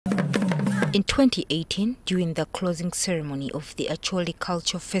In 2018, during the closing ceremony of the Acholi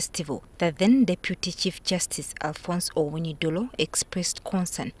Cultural Festival, the then Deputy Chief Justice Alfonse Owiny Dollo expressed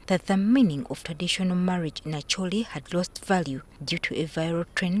concern that the meaning of traditional marriage in Acholi had lost value due to a viral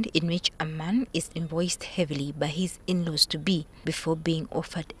trend in which a man is invoiced heavily by his in-laws to be before being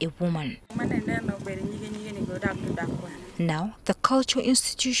offered a woman. Now, the cultural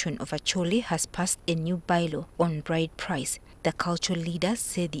institution of Acholi has passed a new bylaw on bride price. The cultural leaders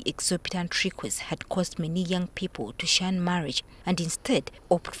say the exorbitant request had caused many young people to shun marriage and instead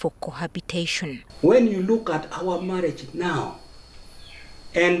opt for cohabitation. When you look at our marriage now,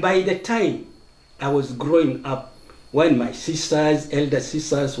 and by the time I was growing up, when my sisters, elder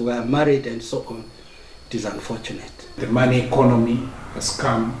sisters were married and so on, it is unfortunate. The money economy has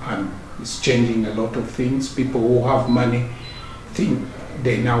come and is changing a lot of things. People who have money think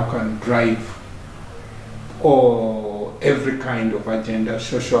they now can drive or every kind of agenda,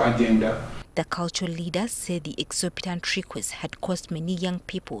 social agenda. The cultural leaders say the exorbitant request had caused many young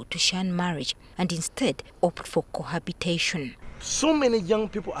people to shun marriage and instead opt for cohabitation. So many young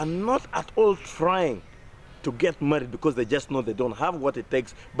people are not at all trying to get married because they just know they don't have what it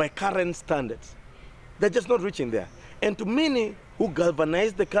takes by current standards. They're just not reaching there. And to many who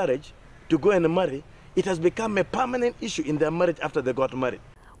galvanize the courage to go and marry, it has become a permanent issue in their marriage after they got married.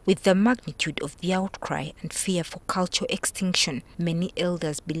 With the magnitude of the outcry and fear for cultural extinction, many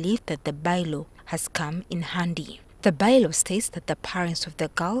elders believe that the bylaw has come in handy. The bylaw states that the parents of the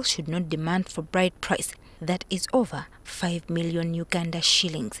girl should not demand for bride price that is over 5 million Uganda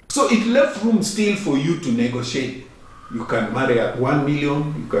shillings. So it left room still for you to negotiate. You can marry at 1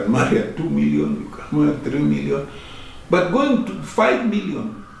 million, you can marry at 2 million, you can marry at 3 million. But going to 5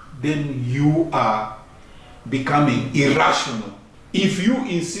 million, then you are becoming irrational. If you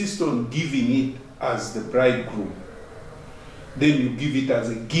insist on giving it as the bridegroom, then you give it as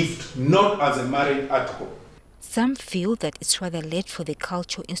a gift, not as a marriage article. Some feel that it's rather late for the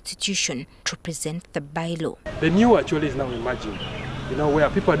cultural institution to present the bylaw. The new Acholi is now emerging, where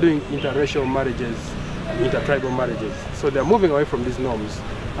people are doing interracial marriages and intertribal marriages. So they're moving away from these norms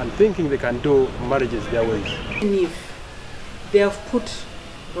and thinking they can do marriages their ways. And if they have put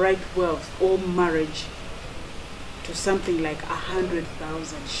bride wealth or marriage to something like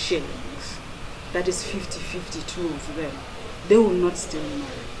 100,000 shillings, that is 50-52 of them, they will not still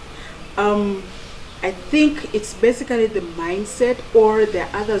marry. I think it's basically the mindset, or there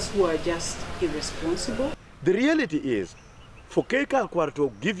are others who are just irresponsible. The reality is, for Keika Alquar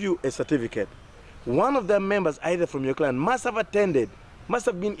to give you a certificate, one of their members, either from your clan, must have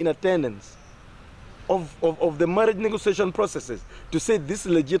been in attendance of the marriage negotiation processes to say this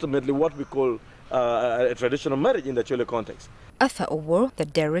is legitimately what we call a traditional marriage in the Acholi context. Arthur Owor, the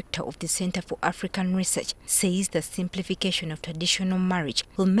director of the Center for African Research, says the simplification of traditional marriage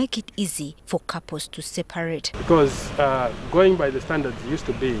will make it easy for couples to separate. Because going by the standards it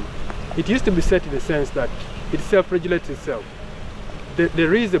used to be set in the sense that it self-regulates itself.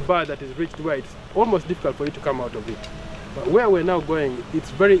 There is a bar that is reached where it's almost difficult for you to come out of it. But where we're now going, it's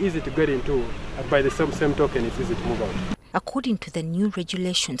very easy to get into, and by the same token, it's easy to move out. According to the new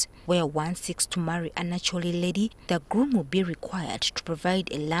regulations, where one seeks to marry an Acholi lady, the groom will be required to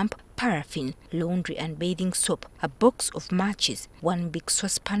provide a lamp, paraffin, laundry and bathing soap, a box of matches, one big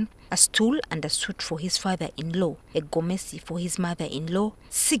saucepan, a stool and a suit for his father-in-law, a gomesi for his mother-in-law,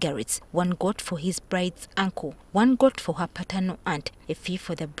 cigarettes, one goat for his bride's uncle, one goat for her paternal aunt, a fee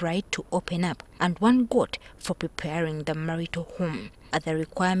for the bride to open up, and one goat for preparing the marital home. Other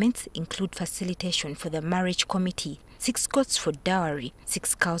requirements include facilitation for the marriage committee, 6 goats for dowry,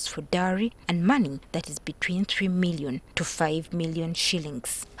 6 cows for dowry, and money that is between 3 million to 5 million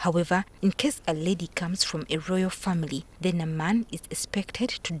shillings. However, in case a lady comes from a royal family, then a man is expected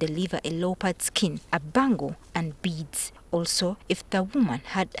to deliver a leopard skin, a bangle, and beads. Also, if the woman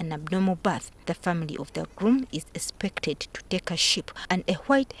had an abnormal birth, the family of the groom is expected to take a sheep and a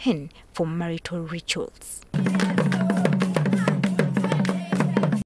white hen for marital rituals.